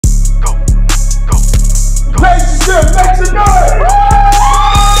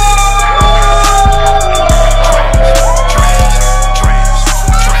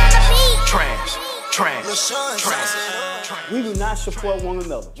support one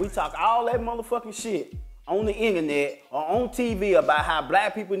another. We talk all that motherfucking shit on the internet or on TV about how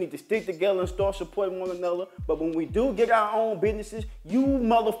black people need to stick together and start supporting one another. But when we do get our own businesses, you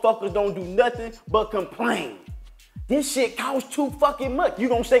motherfuckers don't do nothing but complain. This shit costs too fucking much. You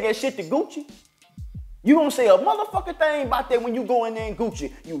gonna say that shit to Gucci? You gonna say a motherfucking thing about that when you go in there and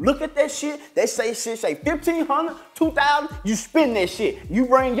Gucci. You look at that shit, they say shit, say 1,500, 2,000, you spend that shit. You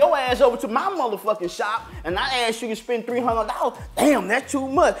bring your ass over to my motherfucking shop and I ask you to spend $300. Damn, that's too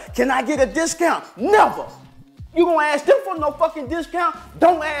much. Can I get a discount? Never. You gonna ask them for no fucking discount?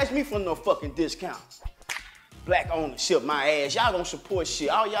 Don't ask me for no fucking discount. Black ownership, my ass. Y'all don't support shit.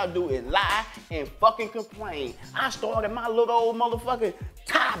 All y'all do is lie and fucking complain. I started my little old motherfucking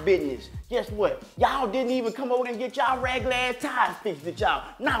tie business. Guess what? Y'all didn't even come over and get y'all regular ass ties fixed at y'all.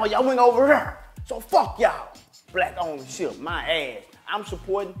 Now y'all went over here. So fuck y'all. Black ownership, my ass. I'm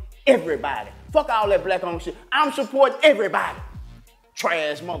supporting everybody. Fuck all that black ownership. I'm supporting everybody.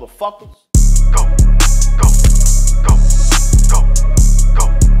 Trash motherfuckers. Go, go, go, go, go, go,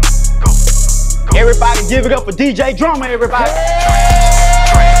 go. Everybody give it up for DJ Drama, everybody.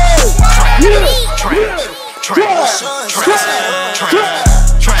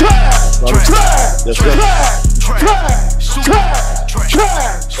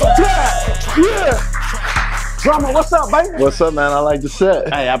 Drama, what's up, baby? What's up, man? I like the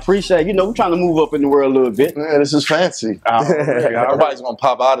set. Hey, I appreciate it. You know, we're trying to move up in the world a little bit. Yeah, this is fancy. Nobody's gonna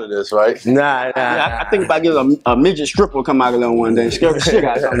pop out of this, right? Nah. I think if I get a midget stripper come out of there one day and scare the shit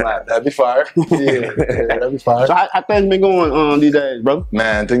out of somebody. That'd be fire. Yeah, that'd be fire. So how things been going these days, bro?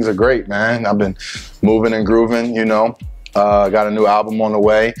 Man, things are great, man. I've been moving and grooving, you know. Got a new album on the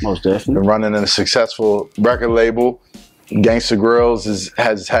way. Most definitely. Been running a successful record label. Gangsta Grillz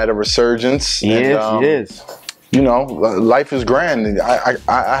has had a resurgence. Yes, and, it is. You know, life is grand.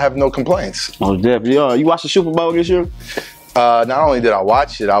 I have no complaints. Most definitely. You watched the Super Bowl this year? Not only did I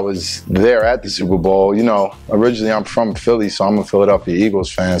watch it, I was there at the Super Bowl. You know, originally I'm from Philly, so I'm a Philadelphia Eagles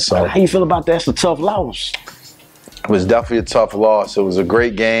fan. So how you feel about that? It's a tough loss. It was definitely a tough loss. It was a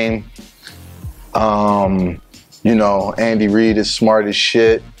great game. You know, Andy Reid is smart as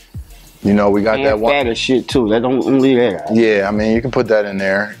shit. You know, we got and that one. Fat as shit too. That don't leave there. Yeah, I mean, you can put that in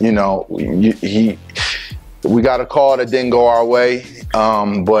there. You know, we got a call that didn't go our way,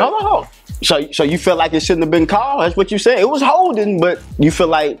 but. Oh, so you feel like it shouldn't have been called? That's what you said. It was holding, but you feel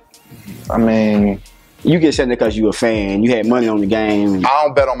like. I mean. You get sent there because you a fan. You had money on the game. I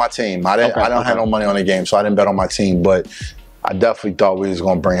don't bet on my team. I don't have no money on the game, so I didn't bet on my team. But I definitely thought we was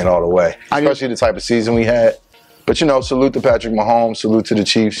gonna bring it all the way, especially the type of season we had. But you know, salute to Patrick Mahomes, salute to the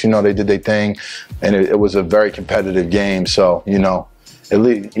Chiefs. You know, they did their thing, and it was a very competitive game. So you know, at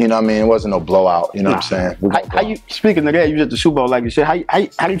least you know what I mean. It wasn't no blowout. You know what I'm saying? How you speaking of that? You was at the Super Bowl, like you said.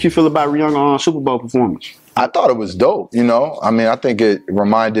 How did you feel about Rihanna Super Bowl performance? I thought it was dope. You know, I mean, I think it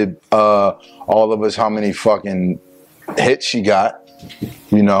reminded all of us how many fucking hits she got.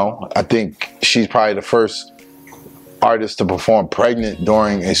 You know, I think she's probably the first artist to perform pregnant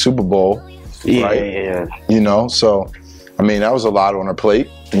during a Super Bowl. Yeah, right? yeah. You know, so I mean, that was a lot on her plate,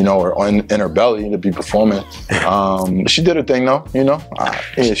 you know, or in her belly to be performing. She did her thing, though, you know.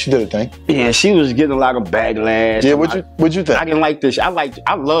 Yeah, she did her thing. Yeah, she was getting a lot of backlash. Yeah, what'd you think? I didn't like this. I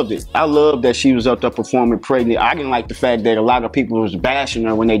loved it. I loved that she was up there performing pregnant. I didn't like the fact that a lot of people was bashing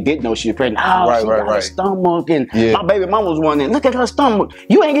her when they didn't know she was pregnant. Oh, she got a stomach, and my baby mama was wondering, look at her stomach.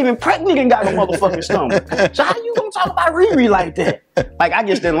 You ain't even pregnant and got a motherfucking stomach. So how you gonna talk about Riri like that? Like, I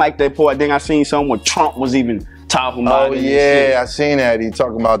just didn't like that part. Then I seen something where Trump was even talking about it. Oh yeah, I seen that. He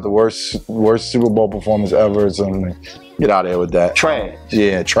talking about the worst Super Bowl performance ever or something. Get out of here with that. Trash.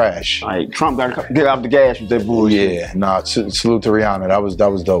 Yeah, trash. Like, Trump got to get off the gas with that bullshit. Yeah, nah, salute to Rihanna.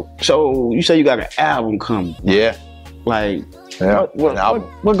 That was dope. So you say you got an album coming. Yeah. Like, yeah,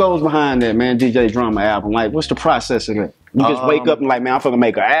 what goes behind that, man? DJ Drama album. Like, what's the process of that? You just wake up and like, man, I'm gonna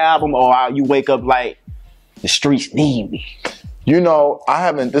make an album, or you wake up like, the streets need me? You know,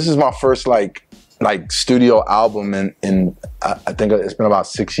 this is my first like studio album in I think it's been about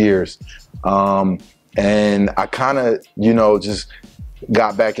 6 years. And I kind of, you know, just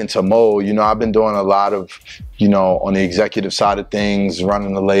got back into mode. You know, I've been doing a lot of, you know, on the executive side of things,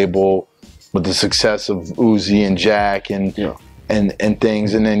 running the label with the success of Uzi and Jack and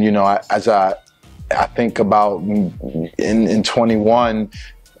things. And then, you know, as I think about in 21,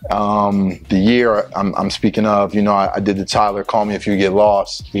 the year I'm speaking of, you know, I did the Tyler Call Me If You Get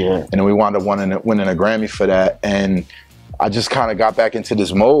Lost. Yeah. And then we wound up winning a Grammy for that. And I just kind of got back into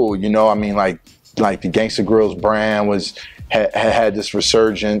this mode, you know. I mean, like the Gangsta Grillz brand had this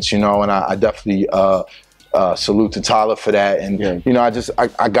resurgence, you know, and I definitely salute to Tyler for that. And you know,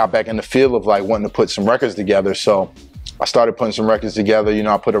 I got back in the feel of like wanting to put some records together. So I started putting some records together. You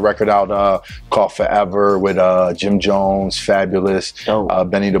know, I put a record out called Forever with Jim Jones, Fabolous,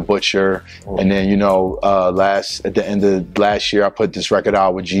 Benny the Butcher. And then, you know, at the end of last year, I put this record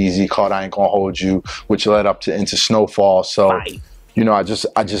out with Jeezy called I Ain't Gonna Hold You, which led up to Into Snowfall. So, you know, I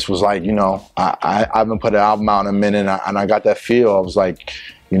just was like, you know, I haven't put an album out in a minute, and I got that feel. I was like,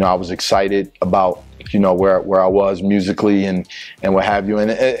 you know, I was excited about, you know, where I was musically and what have you.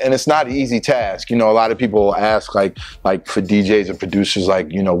 And it's not an easy task. You know, a lot of people ask like for DJs and producers, like,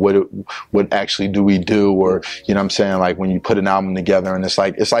 you know, what actually do we do? Or, you know what I'm saying? Like when you put an album together and it's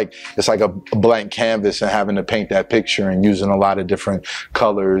like a blank canvas and having to paint that picture and using a lot of different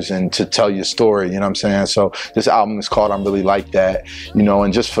colors and to tell your story, you know what I'm saying? So this album is called I'm Really Like That, you know,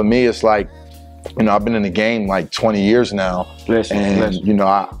 and just for me, it's like, you know, I've been in the game like 20 years now, and you know,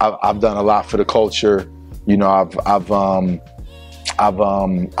 I've done a lot for the culture. You know,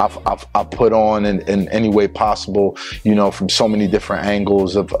 I've put on in any way possible, you know, from so many different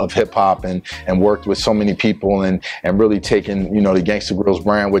angles of hip hop and worked with so many people and really taken, you know, the Gangsta Grillz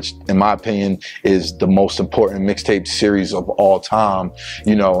brand, which in my opinion is the most important mixtape series of all time,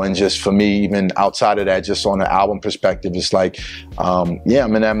 you know. And just for me, even outside of that, just on the album perspective, it's like, yeah,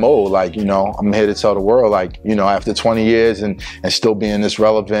 I'm in that mode. Like, you know, I'm here to tell the world, like, you know, after 20 years and still being this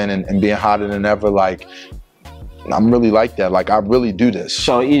relevant and being hotter than ever, like, I'm really like that. Like, I really do this.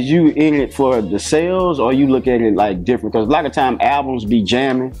 So is you in it for the sales, or you look at it like different? Because a lot of time albums be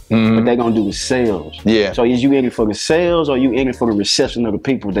jamming, but they gonna do the sales. Yeah. So is you in it for the sales, or you in it for the reception of the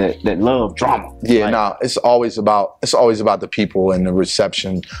people that love drama? Yeah, like, no, it's always about the people and the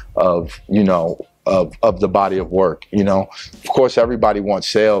reception of, you know, of the body of work. You know, of course, everybody wants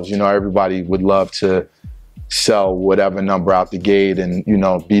sales. You know, everybody would love to sell whatever number out the gate and, you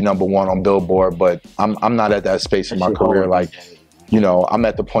know, be #1 on Billboard, but I'm not at that space in my career. Like, you know, I'm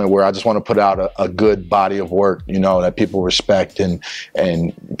at the point where I just want to put out a good body of work, you know, that people respect and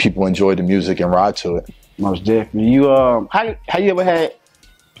people enjoy the music and ride to it. Most definitely. You how you ever had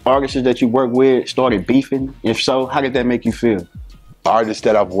artists that you work with started beefing? If so, how did that make you feel? Artists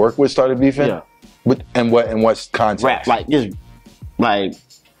that I've worked with started beefing? Yeah. In what context? Rap, like just like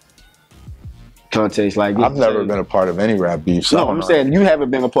context, like I've never been a part of any rap beef. So no, I'm saying you haven't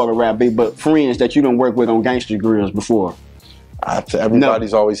been a part of rap beef, but friends that you done work with on Gangsta Grillz before.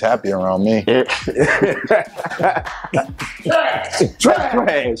 Everybody's always happy around me.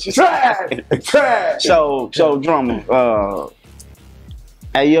 Trash. So drummer,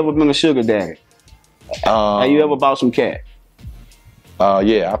 have you ever been a sugar daddy? Have you ever bought some cat?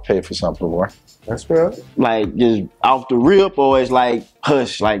 Yeah, I paid for something before. That's real. Like just off the rip, or it's like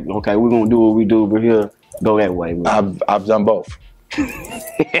hush, like okay, we're gonna do what we do, but here go that way. I've done both.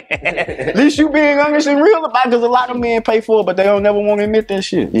 At least you being honest and real about it, because a lot of men pay for it, but they don't never want to admit that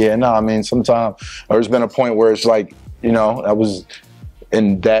shit. Yeah, no, I mean, sometimes there's been a point where it's like, you know, I was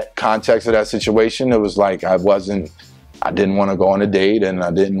in that context of that situation. It was like I didn't want to go on a date, and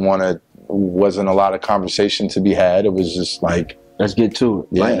wasn't a lot of conversation to be had. It was just like, let's get to it.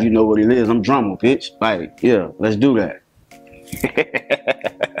 Yeah. Like, you know what it is. I'm drummer, bitch. Like, yeah, let's do that.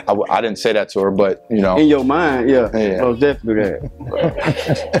 I didn't say that to her, but, you know. In your mind, yeah. Most definitely that.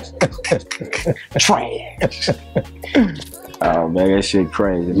 Trash. Oh, man, that shit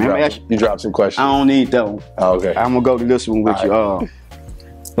crazy. You dropped some questions. I don't need that one. Oh, okay. I'm going to go to this one with you.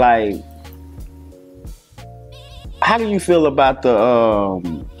 Like, how do you feel about the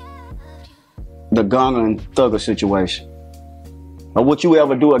Gunna and Thugger situation? Or would you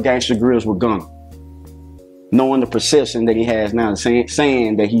ever do a Gangsta Grillz with Gunna? Knowing the perception that he has now,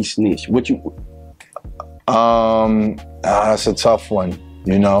 saying that he snitched. What you? That's a tough one,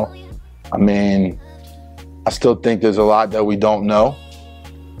 you know? I mean, I still think there's a lot that we don't know.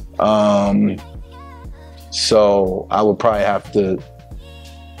 So I would probably have to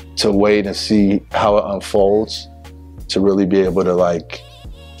wait and see how it unfolds to really be able to, like,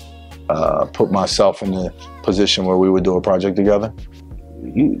 put myself in the position where we would do a project together.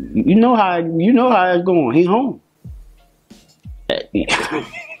 You know how it's going. He home. you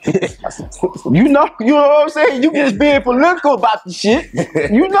know what I'm saying? You just being political about the shit.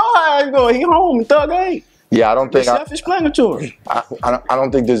 You know how it's going. He home. Thug ain't. Yeah, I don't think. It's self-explanatory. I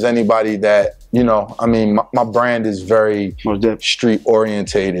don't think there's anybody that, you know. I mean, my brand is very street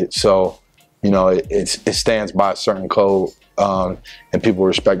orientated, so, you know, it stands by a certain code, and people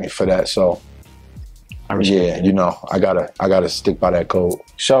respect me for that. So. Yeah, you know, I gotta stick by that code.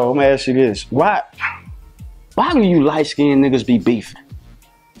 So I'm gonna ask you this: Why do you light-skinned niggas be beefing?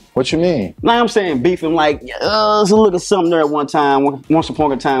 What you mean? Like I'm saying beefing, like there's a little something there at one time, once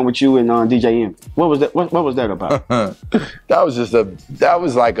upon a time with you and DJ M. What was that? What was that about? That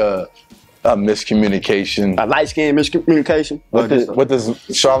was like a a miscommunication. A light skin miscommunication. What does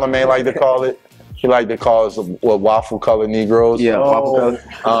Charlemagne like to call it? He like to call us waffle colored Negroes. Yeah, waffle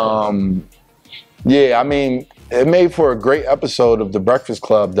color. Yeah, I mean, it made for a great episode of The Breakfast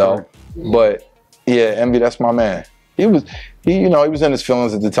Club, though. But yeah, Envy, that's my man. He was in his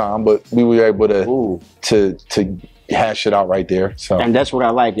feelings at the time, but we were able to hash it out right there. So, and that's what I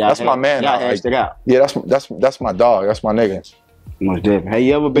like, y'all. That's my man. Y'all hashed it out. Yeah, that's my dog. That's my nigga. Most definitely. Hey,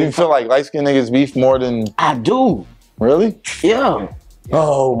 you ever been? You feel like light skinned niggas beef more than? I do. Really? Yeah.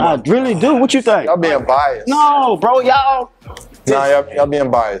 Oh, I really do. What you think? Y'all being biased. No, bro, y'all. Nah, y'all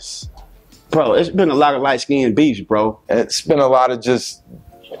being biased. Bro, it's been a lot of light skinned beefs, bro. It's been a lot of just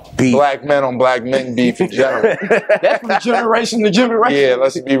black men on black men beef in general. That's from generation to generation. Yeah,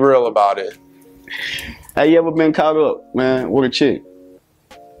 let's be real about it. Have you ever been caught up, man, with a chick?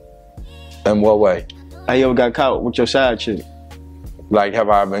 In what way? Have you ever got caught with your side chick? Like, have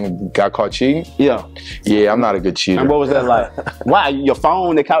I got caught cheating? Yeah. Yeah, I'm not a good cheater. And what was that like? Why? Your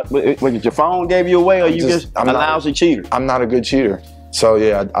phone, was it your phone gave you away, or you just a lousy cheater? I'm not a good cheater. So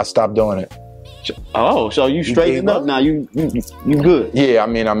yeah, I stopped doing it. Oh, so you straightened up now? You good? Yeah, I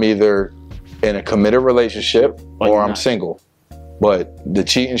mean, I'm either in a committed relationship or I'm single. But the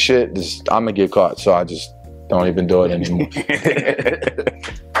cheating shit, I'm gonna get caught, so I just don't even do it anymore.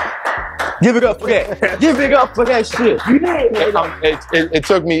 Give it up for that. Give it up for that shit.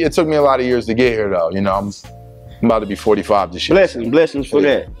 It took me a lot of years to get here, though. You know, I'm about to be 45 this year. Blessings for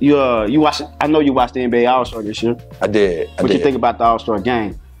that. You watched? I know you watched the NBA All-Star this year. I did. What you think about the All-Star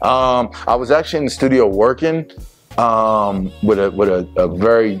game? I was actually in the studio working with a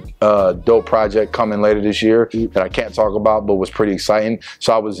very dope project coming later this year that I can't talk about, but was pretty exciting.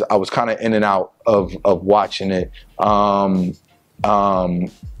 So I was kind of in and out of watching it.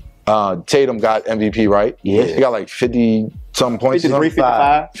 Tatum got MVP, right? Yeah. He got like 50-something points.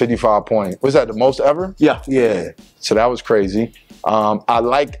 55 points. Was that the most ever? Yeah. So that was crazy. I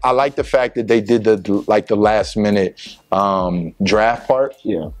like the fact that they did the last minute draft part.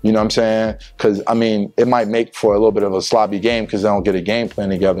 Yeah. You know what I'm saying? Because I mean, it might make for a little bit of a sloppy game because they don't get a game plan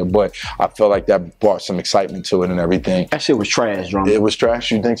together. But I feel like that brought some excitement to it and everything. That shit was trash, drama. It was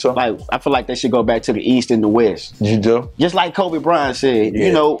trash. You think so? Like, I feel like they should go back to the East and the West. You do? Just like Kobe Bryant said,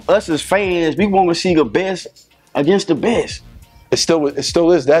 you know, us as fans, we want to see the best against the best. It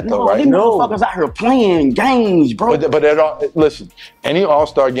still is that though, right? These motherfuckers out here playing games, bro. But listen, any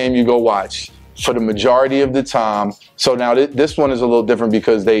All-Star game you go watch, for the majority of the time, so now this one is a little different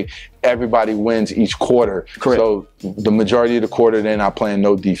because everybody wins each quarter. Correct. So the majority of the quarter, they're not playing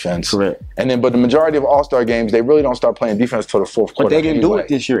no defense. Correct. But the majority of All-Star games, they really don't start playing defense till the fourth quarter. But they didn't do it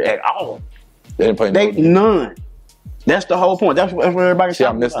this year at all. They didn't play none. That's the whole point. That's what everybody's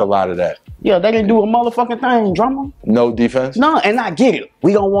saying. See, I missed a lot of that. Yeah, they didn't do a motherfucking thing, drama. No defense? No, and I get it.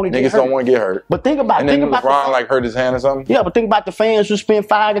 We don't want to get hurt. Niggas don't want to get hurt. But think about LeBron like hurt his hand or something? Yeah, but think about the fans who spend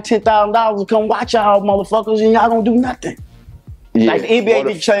 $5,000 to $10,000 to come watch y'all motherfuckers and y'all don't do nothing. Yeah. Like the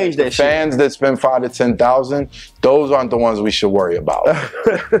NBA did change that shit. Fans that spend $5,000 to $10,000, those aren't the ones we should worry about.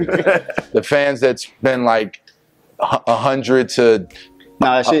 The fans that spend like $100 to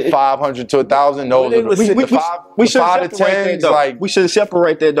 500 to 1,000. No, we should separate that though. Like, we should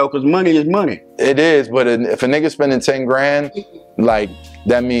separate that though, because money is money. It is, but if a nigga spending 10 grand, like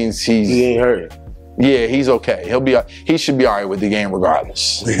that means he ain't hurt. Yeah, he's okay. He should be all right with the game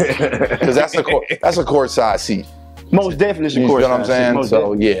regardless, because that's a courtside seat. Most definitely, you know what I'm saying?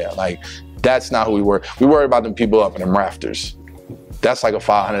 So yeah, like that's not who we were. We worry about them people up in them rafters. That's like a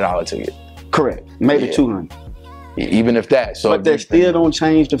 $500 ticket. Correct. Maybe $200. Even if that. So but they still don't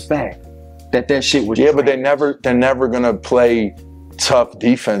change the fact that shit was. Yeah, trash. But they're never gonna play tough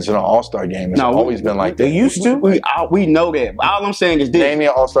defense in an All-Star game. It's always been like that. They used to. We know that. All I'm saying is this. Name me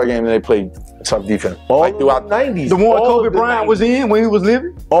an All-Star game that they played tough defense. All throughout the 90s. The one Kobe Bryant was in when he was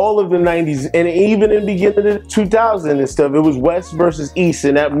living? All of the 90s. And even in the beginning of the 2000s and stuff, it was West versus East,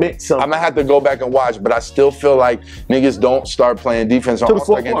 and that meant something. I'm going to have to go back and watch, but I still feel like niggas don't start playing defense on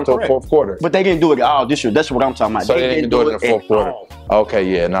All-Star game until the fourth quarter. But they didn't do it all this year. That's what I'm talking about. So they didn't do it in the fourth quarter. Okay,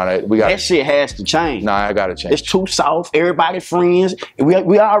 yeah. That shit has to change. Nah, I got to change. It's too soft. Everybody friends.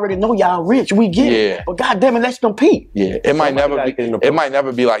 We already know y'all rich. We get it. But goddamn it, let's compete. Yeah, it might never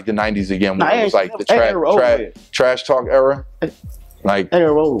be like the 90s again when it was like the trash talk era. Like,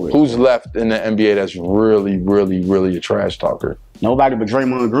 who's left in the NBA that's really, really, really a trash talker? Nobody but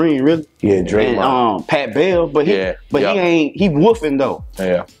Draymond Green, really. Yeah, Draymond. And, Pat Bell, but he ain't. He woofing though.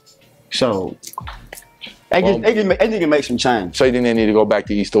 Yeah. So they can make some change. So you think they need to go back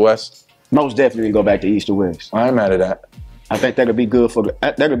to East or West? Most definitely go back to East or West. I ain't mad at that. I think that'll be good for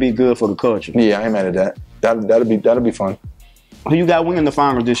the culture. Yeah, I ain't mad at that. That'll be fun. Who you got winning the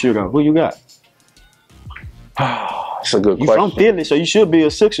finals this year, though? Who you got? That's a good You question. from Philly, so you should be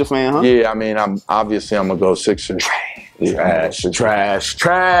a Sixer fan, huh? Yeah, I mean, I'm gonna go Sixers.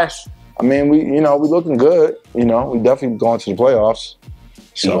 Trash. I mean, we looking good. You know, we definitely going to the playoffs.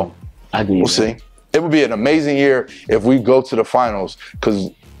 So I do. we'll see. It would be an amazing year if we go to the finals because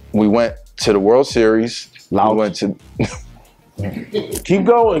we went to the World Series. Lost. We went to. Keep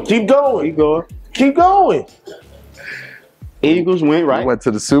going. Keep going. Eagles win, right? We went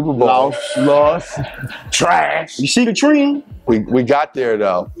to the Super Bowl. Lost. Trash. You see the trend? We got there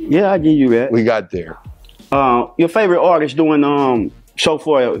though. Yeah, I give you that. We got there. Your favorite artist doing so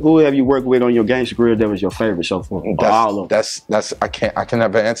far? Who have you worked with on your Gangsta Grillz that was your favorite so far? All of them. That's I can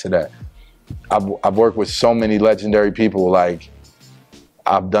never answer that. I've worked with so many legendary people. Like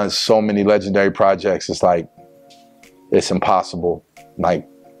I've done so many legendary projects. It's like it's impossible. Like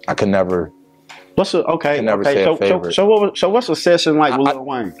I can never. What's a okay? Can never Okay, say a favorite. So what's a session like with Lil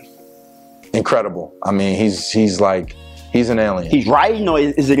Wayne? Incredible. I mean, he's an alien. He's writing, or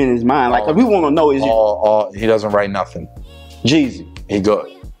is it in his mind? Like, 'cause we want to know. Is it he doesn't write nothing. Jeezy? He go.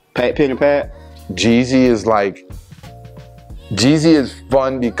 Pen and pad. Jeezy is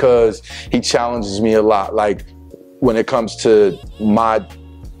fun because he challenges me a lot. Like when it comes to my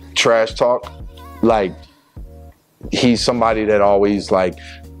trash talk, like he's somebody that always like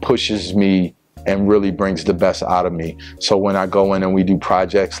pushes me and really brings the best out of me. So when I go in and we do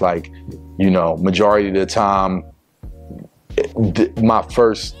projects, like, you know, majority of the time, my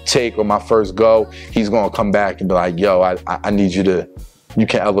first take or my first go, he's gonna come back and be like, yo, I need you to, you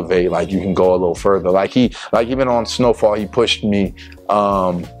can elevate, like you can go a little further. Like even on Snowfall, he pushed me.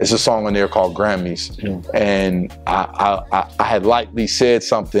 It's a song on there called Grammys. And I had lightly said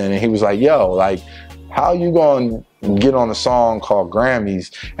something and he was like, yo, like, how you gonna get on a song called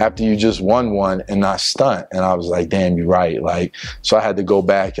Grammys after you just won one and not stunt? And I was like, damn, you're right. Like, so I had to go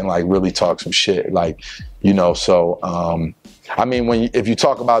back and like really talk some shit. Like, you know, so, I mean, if you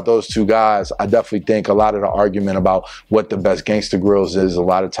talk about those two guys, I definitely think a lot of the argument about what the best Gangsta Grillz is, a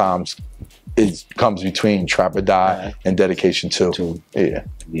lot of times it comes between Trap or Die and Dedication 2. Yeah.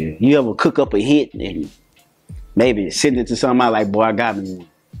 You ever cook up a hit and maybe send it to somebody like, boy, I got me one.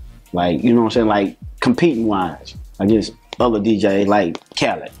 Like, you know what I'm saying? Like, competing wise against other DJs like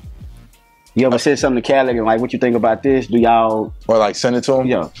Khaled. You ever said something to Khaled and like, what you think about this? Do y'all? Or like send it to him?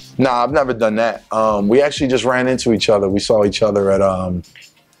 Yeah. Nah, I've never done that. We actually just ran into each other. We saw each other at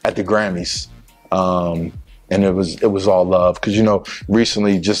the Grammys. And it was all love. Cause you know,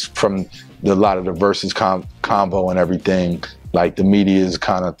 recently just from a lot of the Versus combo and everything, like the media's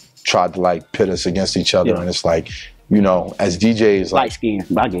kind of tried to like pit us against each other. And it's like, you know, as DJs, like, light skin,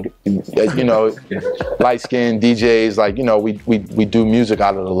 I get it. You know, light skin DJs, like, you know, we do music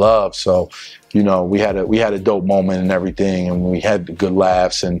out of the love. So, you know, we had a dope moment and everything, and we had good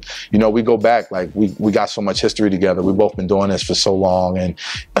laughs, and you know, we go back, like we got so much history together. We've both been doing this for so long, and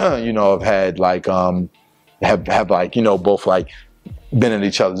you know, have had like have like, you know, both like been in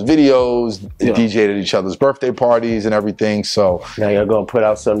each other's videos, DJ'd at each other's birthday parties and everything. So now you're gonna put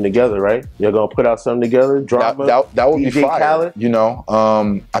out something together, right? You're gonna put out something together, drama. That would DJ be fire. Khaled? You know,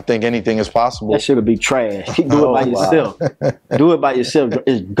 I think anything is possible. That shit'll be trash. Do it by yourself. Do it by yourself.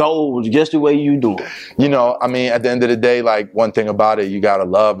 It's gold, just the way you do it. You know, I mean, at the end of the day, like one thing about it, you gotta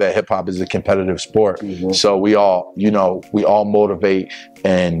love that hip hop is a competitive sport. So we all, you know, we all motivate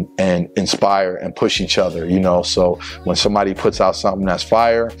and inspire and push each other. You know, so when somebody puts out something that's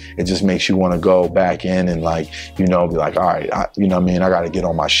fire, it just makes you want to go back in and like, you know, be like, all right, you know what I mean? I got to get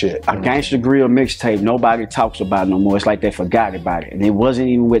on my shit. A Gangsta Grillz mixtape, nobody talks about it no more. It's like they forgot about it. And it wasn't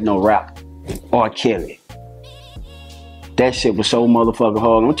even with no rap or Kelly. That shit was so motherfucking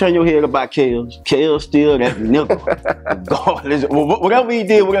hard. Don't turn your head about Kells. Kells still that nigga. Regardless, whatever he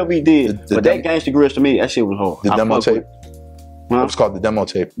did. But that Gangsta Grillz to me, that shit was hard. The demo tape? Huh? It was called the demo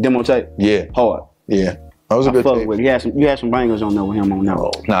tape. Demo tape? Yeah. Hard. Yeah. That was a good tape. You had some bangers on there with him on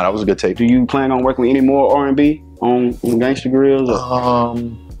that. Nah, that was a good tape. Do you plan on working with any more R&B on Gangsta Grillz?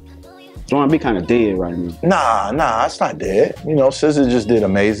 R&B kind of dead right now. Nah, it's not dead. You know, SZA just did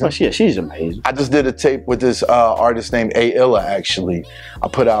amazing. Oh, she's amazing. I just did a tape with this artist named A-Illa, actually. I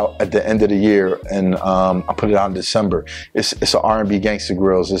put out at the end of the year, and I put it out in December. It's an R&B Gangsta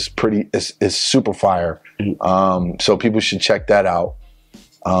Grillz. It's super fire. So people should check that out.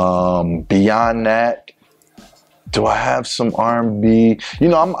 Beyond that, do I have some R&B? You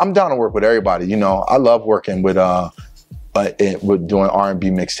know, I'm down to work with everybody. You know, I love working with doing R&B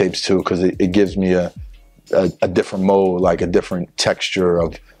mixtapes too, because it gives me a different mode, like a different texture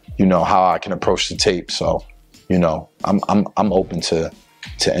of, you know, how I can approach the tape. So, you know, I'm open to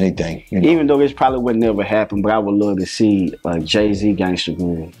to anything. You know? Even though this probably would never happen, but I would love to see Jay-Z Gangsta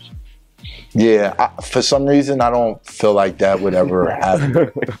Grillz. Yeah, for some reason I don't feel like that would ever happen.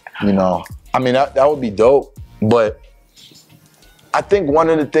 You know, I mean that would be dope, but I think one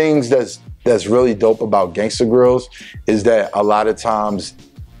of the things that's really dope about Gangsta Grillz is that a lot of times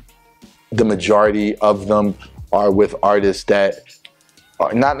the majority of them are with artists that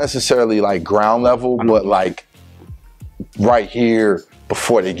are not necessarily like ground level, but like right here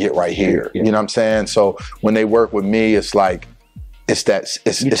before they get right here. You know what I'm saying? So when they work with me, it's like it's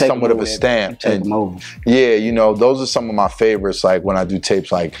somewhat of a stamp. And yeah, you know, those are some of my favorites. Like when I do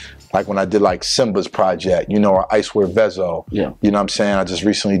tapes, like when I did like Simba's project, you know, or Icewear Vezo. Yeah. You know what I'm saying? I just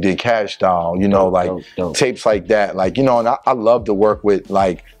recently did Cash Doll, you know, tapes like that. Like, you know, and I love to work with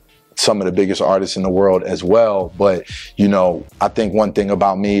like some of the biggest artists in the world as well. But, you know, I think one thing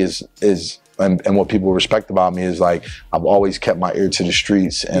about me is and what people respect about me is like I've always kept my ear to the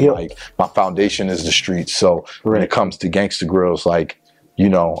streets, and like my foundation is the streets. So when it comes to Gangsta Grillz, like, you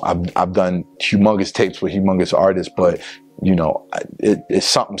know, I've done humongous tapes with humongous artists, but you know, it's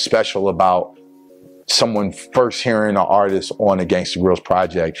something special about someone first hearing an artist on a Gangsta Grillz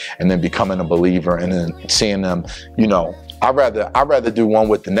project and then becoming a believer and then seeing them, you know. I'd rather do one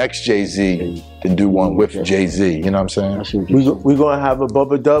with the next Jay-Z than do one with Jay-Z. You know what I'm saying? We gonna have a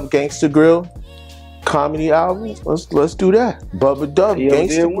Bubba Dub Gangsta Grill comedy album. Let's do that. Bubba Dub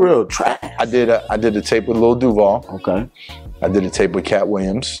Gangsta Grill. Trash. I did a tape with Lil Duval. Okay. I did a tape with Cat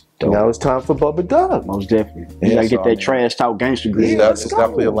Williams. Now it's time for Bubba Dub. Most definitely. You gotta get that trash talk Gangsta Grill. That's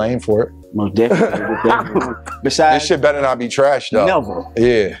definitely a lane for it. Most definitely. Besides, this shit better not be trash though. Never.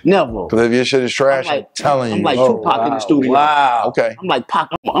 Yeah. Never. Because if your shit is trash, I'm telling you. I'm like Tupac in the studio. Wow. Okay. I'm like Pac.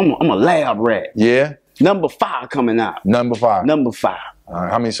 I'm a lab rat. Yeah. Number 5 coming out. Number 5. Number 5. All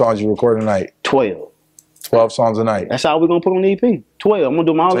right. How many songs you record tonight? 12. 12 songs a night. That's all we're gonna put on the EP. 12. I'm gonna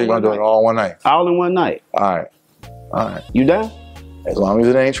do them all in one night. So you're gonna do it all one night? All in one night. All right. All right. You down? As long as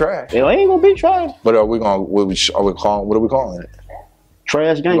it ain't trash. It ain't gonna be trash. But what are we calling it?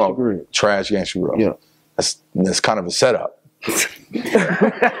 Trash Gangsta Grill. Trash Gangsta Grill. Yeah. That's kind of a setup.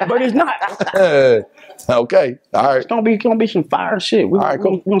 But it's not. Okay. All right. It's gonna be some fire shit. We're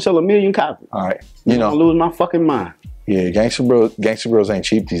gonna sell 1 million copies. All right. You know, I'm gonna lose my fucking mind. Yeah, Gangsta Grillz ain't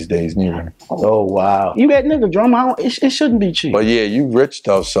cheap these days neither. Oh wow. You that nigga drama, it shouldn't be cheap. But yeah, you rich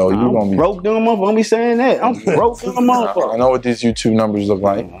though, so you gonna be broke them up. I'm be saying that. I'm broke them motherfucker. I know what these YouTube numbers look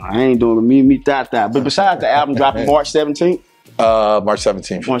like. I ain't doing me that. But besides the album dropping March 17th. March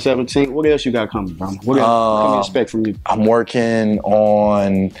 17th. March 17th. What else you got coming, bro? What else can we expect from you? I'm working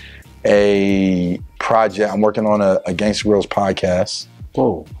on a project. I'm working on a Gangsta Grillz podcast.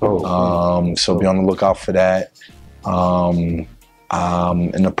 So be on the lookout for that. I'm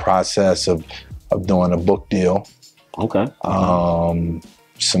in the process of doing a book deal. Okay.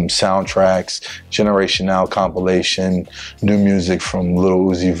 Some soundtracks, Generation Now compilation, new music from Lil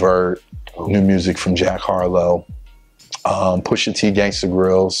Uzi Vert, new music from Jack Harlow, Pusha T Gangsta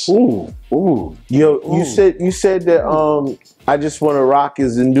Grillz. Ooh. Yo, you said that I Just Wanna Rock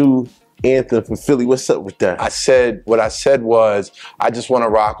is the new anthem for Philly. What's up with that? What I said was I Just Wanna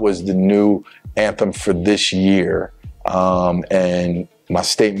Rock was the new anthem for this year. And my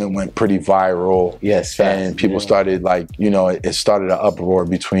statement went pretty viral. Yes, and people started like, you know, it started an uproar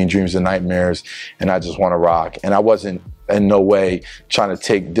between Dreams and Nightmares and I Just Wanna Rock. And I wasn't in no way trying to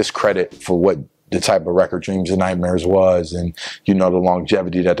take discredit for what the type of record Dreams and Nightmares was, and you know, the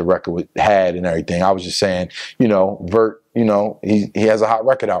longevity that the record had and everything. I was just saying, you know, Vert, you know, he has a hot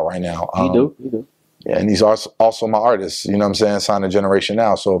record out right now. He do. Yeah, and he's also my artist, you know what I'm saying, signed to Generation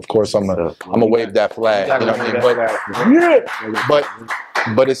Now. So of course I'm gonna wave that flag. You know what I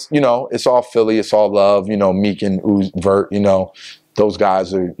mean? But it's, you know, it's all Philly, it's all love, you know, Meek and Vert, you know, those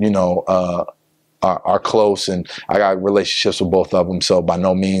guys are, you know, are close, and I got relationships with both of them. So by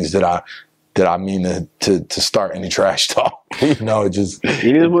no means did I mean to start any trash talk. You know,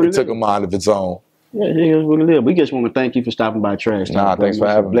 it took a mind of its own. Yeah, it is what it is. We just want to thank you for stopping by Trash Talk. Nah, thanks for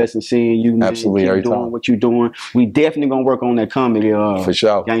having me. Blessing seeing you, man. Absolutely, every doing time. What you doing. We definitely gonna work on that comedy. For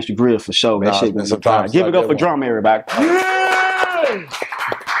sure. Gangsta Grill for sure. That shit been some time. Give it up for Drum, everybody. Yeah!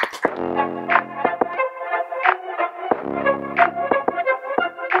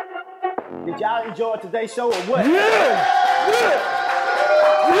 Did y'all enjoy today's show or what?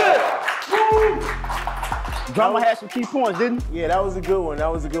 Drama had some key points, didn't he? Yeah, that was a good one.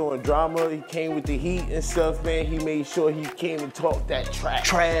 Drama, he came with the heat and stuff, man. He made sure he came and talked that trash.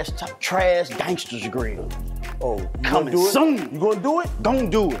 Trash Gangsta's Grill. Oh, you coming gonna do it? soon. You gonna do it? Gonna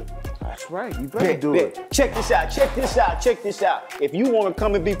do it. That's right. You better do it. Check this out. Check this out. Check this out. If you want to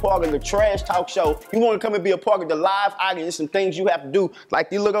come and be part of the Trash Talk Show, you want to come and be a part of the live audience, some things you have to do, like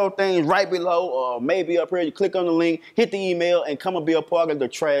these little things right below, or maybe up here. You click on the link, hit the email, and come and be a part of the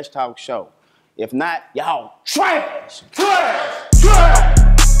Trash Talk Show. If not, y'all trash, trash,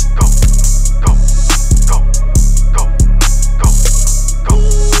 trash.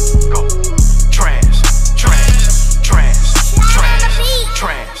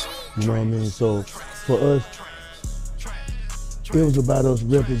 You know what I mean? So for us, it was about us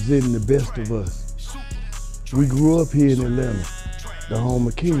representing the best of us. We grew up here in Atlanta, the home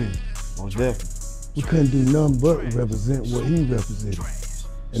of King. Most definitely. We couldn't do nothing but represent what he represented.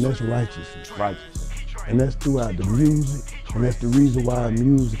 And that's righteousness. Righteousness. And that's throughout the music. And that's the reason why our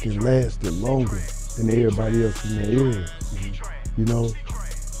music has lasted longer than everybody else in the area. You know?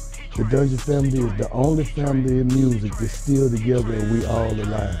 The Dungeon family is the only family in music that's still together and we all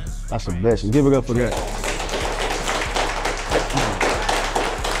alive. That's a blessing. Give it up for that.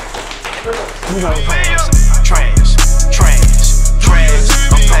 You know,